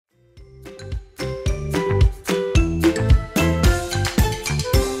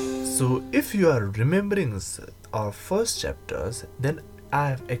if you are remembering our first chapters, then I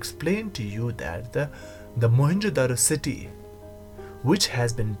have explained to you that the Mohenjo-daro city, which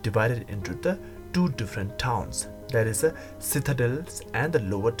has been divided into the two different towns, that is the citadels and the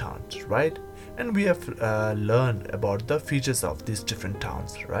lower towns, right? And we have learned about the features of these different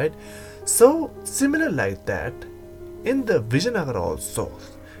towns, right? So similar like that, in the Vijyanagara also,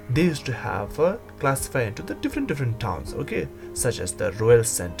 they used to have classify into the different towns, okay, such as the royal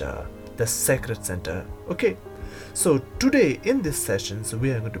center, the sacred center, okay. So today in this sessions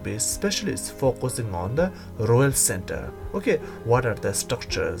we are going to be especially focusing on the royal center, okay. What are the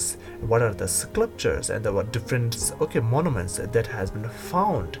structures, what are the sculptures, and the what different monuments that has been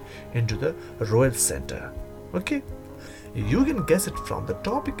found into the royal center, okay. You can guess it from the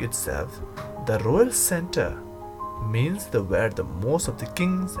topic itself. The royal center means where the most of the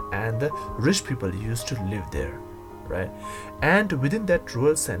kings and the rich people used to live there, right? And within that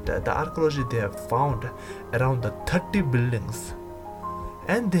royal center, the archaeology, they have found around the 30 buildings,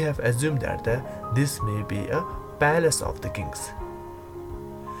 and they have assumed that this may be a palace of the kings.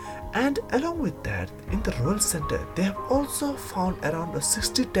 And along with that, in the royal center, they have also found around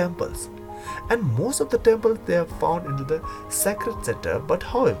 60 temples, and most of the temples they have found into the sacred center. But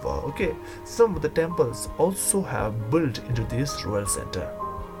however, okay, some of the temples also have built into this royal center.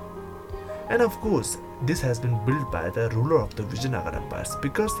 And of course, this has been built by the ruler of the Vijayanagar empires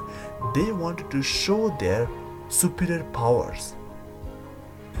because they wanted to show their superior powers.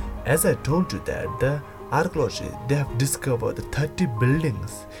 As I told you that the archaeology, they have discovered the 30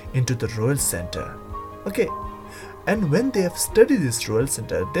 buildings into the royal center, okay. And when they have studied this royal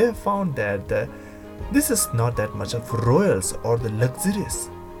center, they have found that this is not that much of royals or the luxurious.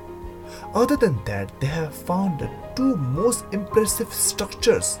 Other than that, they have found the two most impressive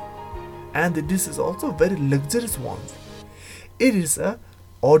structures, and this is also very luxurious ones. It is a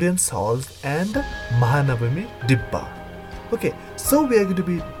audience halls and Mahanavami dibba. Okay, so we are going to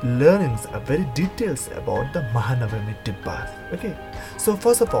be learning very details about the Mahanavami dibba. Okay, so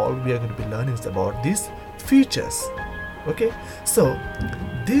first of all, we are going to be learning about these features. Okay, so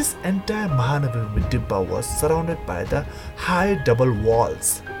this entire Mahanavami dibba was surrounded by the high double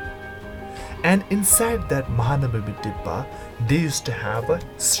walls, and inside that Mahanavami dibba, they used to have a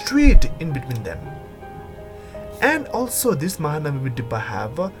street in between them. And also this Mahanavami dibba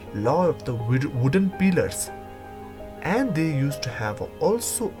have a lot of the wooden pillars, and they used to have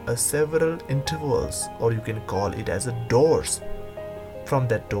also several intervals, or you can call it as doors. From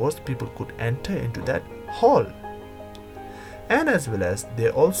that doors, people could enter into that hall. And as well as they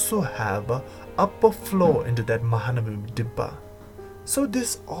also have a upper floor into that Mahanavami dibba. So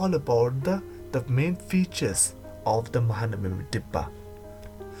this is all about the main features of the Mahanavami dibba.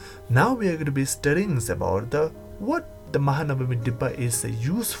 Now we are going to be studying about what the Mahanavami dibba is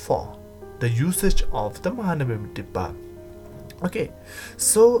used for, the usage of the Mahanavami dibba. Okay,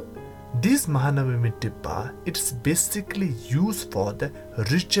 so this Mahanavami dibba, it's basically used for the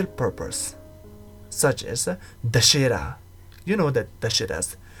ritual purpose, such as Dashera. You know that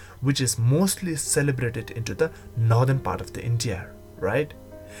Dasheras, which is mostly celebrated into the northern part of the India, right?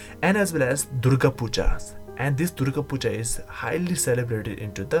 And as well as Durga Pujas, and this Durga Puja is highly celebrated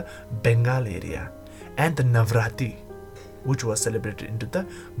into the Bengal area, and the Navratri, which was celebrated into the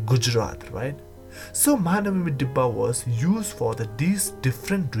Gujarat, right? So Mahanavami dibba was used for these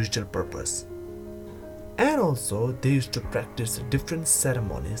different ritual purpose, and also they used to practice different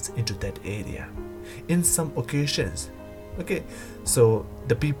ceremonies into that area. In some occasions, okay, so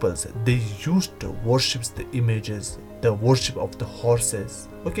the peoples, they used to worship the images, the worship of the horses,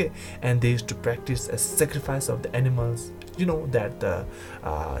 okay, and they used to practice a sacrifice of the animals. You know that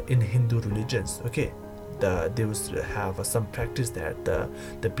in Hindu religions, okay, they used to have some practice that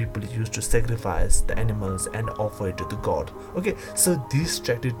the people used to sacrifice the animals and offer it to the god. Okay, so these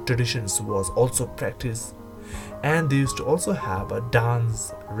traditions was also practiced. And they used to also have a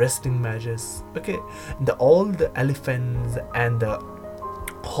dance, wrestling matches, okay, all the elephants and the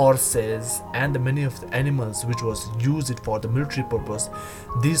horses and many of the animals which was used for the military purpose,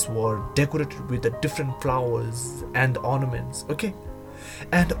 these were decorated with the different flowers and ornaments, okay.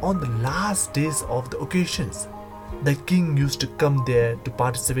 And on the last days of the occasions, the king used to come there to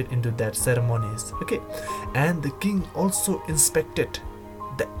participate into that ceremonies, okay, and the king also inspected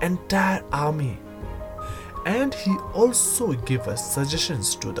the entire army. And he also gave us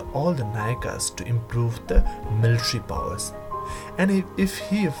suggestions to all the Nayakas to improve the military powers. And if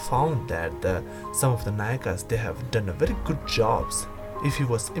he found that some of the Nayakas, they have done a very good jobs, if he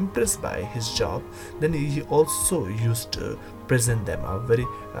was impressed by his job, then he also used to present them a very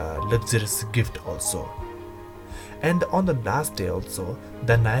luxurious gift also. And on the last day also,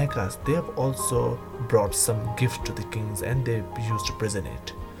 the Nayakas, they have also brought some gift to the kings and they used to present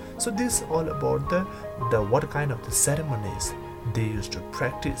it. So this is all about the what kind of the ceremonies they used to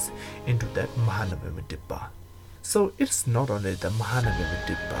practice into that Mahanavami dibba. So it's not only the Mahanavami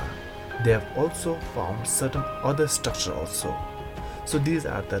dibba, they have also found certain other structure also. So these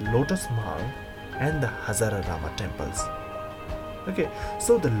are the Lotus Mahal and the Hazara Rama temples. Okay,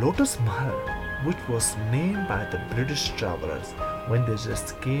 so the Lotus Mahal, which was named by the British travelers when they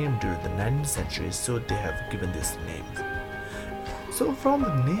just came during the 19th century, so they have given this name. So from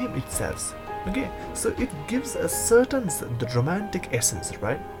the name itself, okay, so it gives a certain the romantic essence,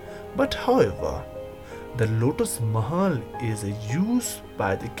 right? But however, the Lotus Mahal is used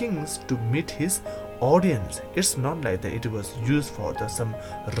by the kings to meet his audience. It's not like that it was used for some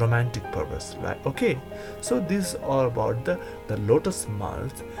romantic purpose, right? Okay, so this is all about the Lotus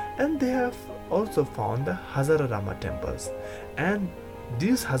Mahals, and they have also found the Hazara Rama temples, and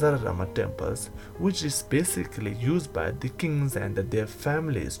these Hazara Rama temples, which is basically used by the kings and their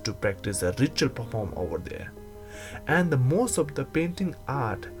families to practice a ritual perform over there. And the most of the painting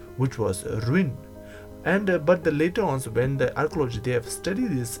art which was ruined, and but the later on when the archaeology they have studied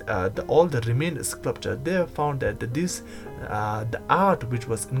this all the remaining sculpture, they have found that this the art which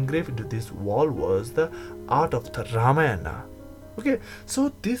was engraved into this wall was the art of the Ramayana. Okay,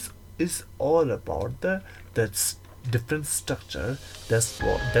 so this is all about the different structure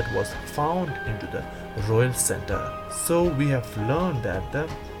that was found into the royal center. So we have learned that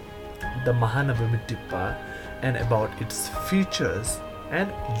the Mahanavami dibba and about its features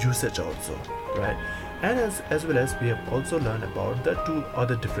and usage also, right? And as well as we have also learned about the two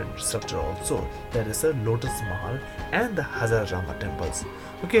other different structure also, that is the Lotus Mahal and the Hazara Rama temples.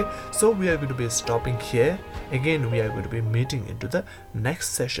 Okay, so we are going to be stopping here. Again, we are going to be meeting into the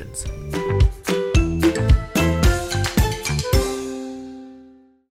next sessions.